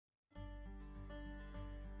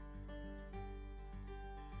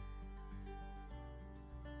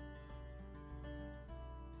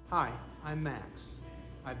Hi, I'm Max.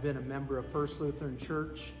 I've been a member of First Lutheran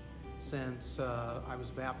Church since I was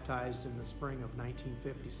baptized in the spring of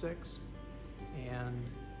 1956, and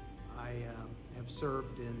I have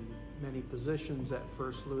served in many positions at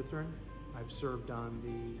First Lutheran. I've served on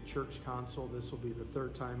the church council. This will be the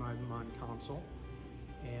third time I'm on council,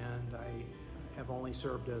 and I have only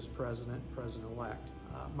served as president-elect.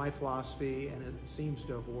 My philosophy, and it seems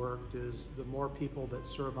to have worked, is the more people that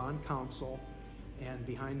serve on council and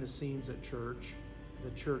behind the scenes at church,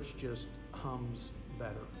 the church just hums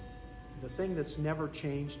better. The thing that's never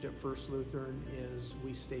changed at First Lutheran is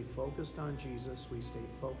we stay focused on Jesus, we stay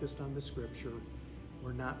focused on the scripture,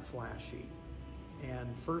 we're not flashy.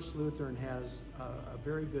 And First Lutheran has a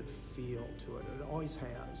very good feel to it. It always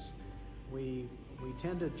has. We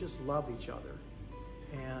tend to just love each other,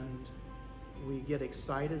 and we get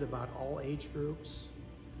excited about all age groups.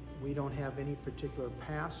 We don't have any particular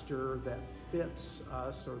pastor that fits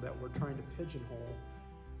us or that we're trying to pigeonhole,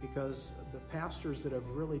 because the pastors that have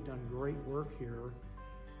really done great work here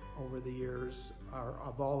over the years are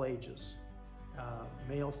of all ages,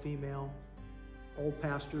 male, female, old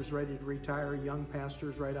pastors ready to retire, young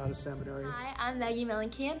pastors right out of seminary. Hi, I'm Maggie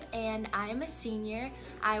Mellencamp, and I'm a senior.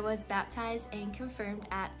 I was baptized and confirmed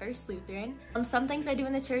at First Lutheran. Some things I do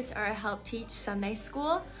in the church are help teach Sunday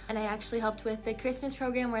school, and I actually helped with the Christmas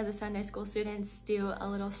program where the Sunday school students do a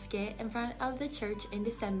little skit in front of the church in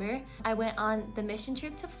December. I went on the mission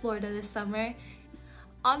trip to Florida this summer.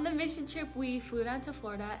 On the mission trip, we flew down to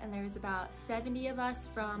Florida, and there was about 70 of us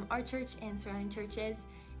from our church and surrounding churches.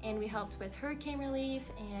 And we helped with hurricane relief,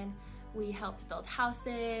 and we helped build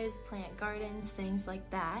houses, plant gardens, things like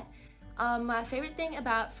that. My favorite thing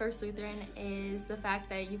about First Lutheran is the fact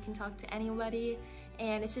that you can talk to anybody,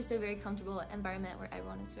 and it's just a very comfortable environment where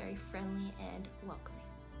everyone is very friendly and welcoming.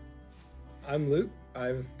 I'm Luke.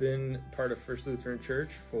 I've been part of First Lutheran Church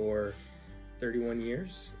for 31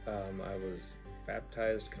 years. I was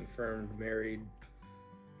baptized, confirmed, married,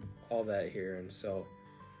 all that here, and so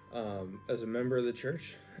as a member of the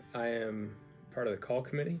church, I am part of the call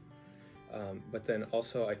committee, but then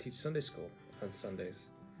also I teach Sunday school on Sundays.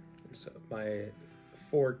 And so my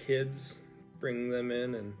 4 kids, bringing them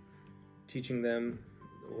in and teaching them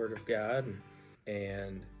the Word of God,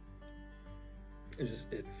 and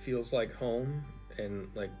it feels like home, and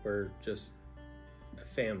like we're just a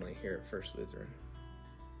family here at First Lutheran.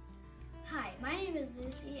 Hi, my name is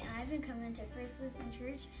Lucy, and I've been coming to First Lutheran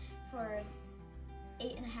Church for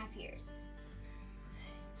 8.5 years.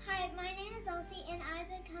 Hi, my name is Elsie, and I've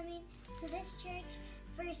been coming to this church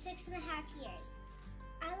for 6.5 years.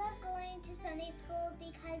 I love going to Sunday school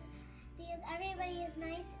because everybody is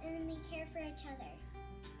nice and we care for each other.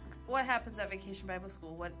 What happens at Vacation Bible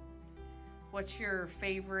School? What's your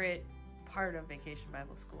favorite part of Vacation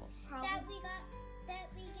Bible School? That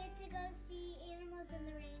we get to go see animals in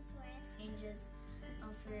the rainforest. Changes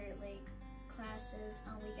for like classes,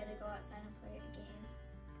 we get to go outside and play a game.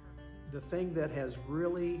 The thing that has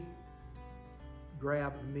really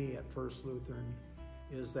grabbed me at First Lutheran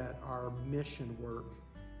is that our mission work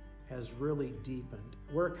has really deepened.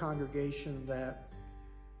 We're a congregation that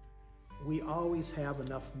we always have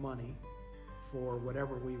enough money for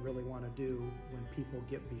whatever we really want to do when people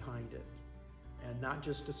get behind it. And not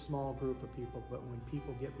just a small group of people, but when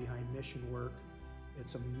people get behind mission work,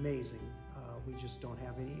 it's amazing. We just don't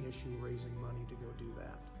have any issue raising money to go do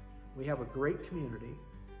that. We have a great community.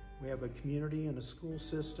 We have a community and a school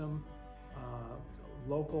system,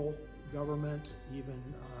 local government, even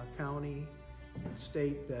county and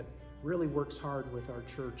state, that really works hard with our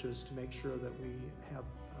churches to make sure that we have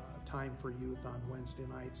time for youth on Wednesday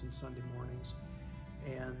nights and Sunday mornings.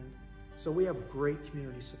 And so we have great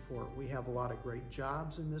community support. We have a lot of great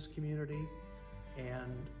jobs in this community,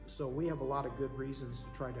 and so we have a lot of good reasons to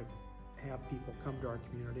try to have people come to our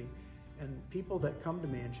community. And people that come to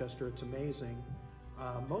Manchester, it's amazing.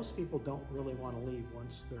 Most people don't really want to leave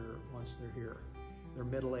once they're here. They're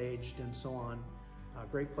middle-aged and so on. A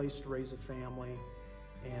great place to raise a family,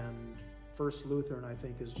 and First Lutheran, I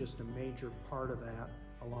think, is just a major part of that,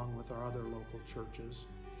 along with our other local churches.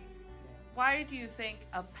 Why do you think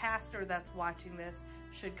a pastor that's watching this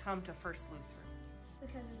should come to First Lutheran?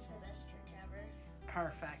 Because it's the best church ever.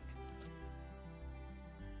 Perfect.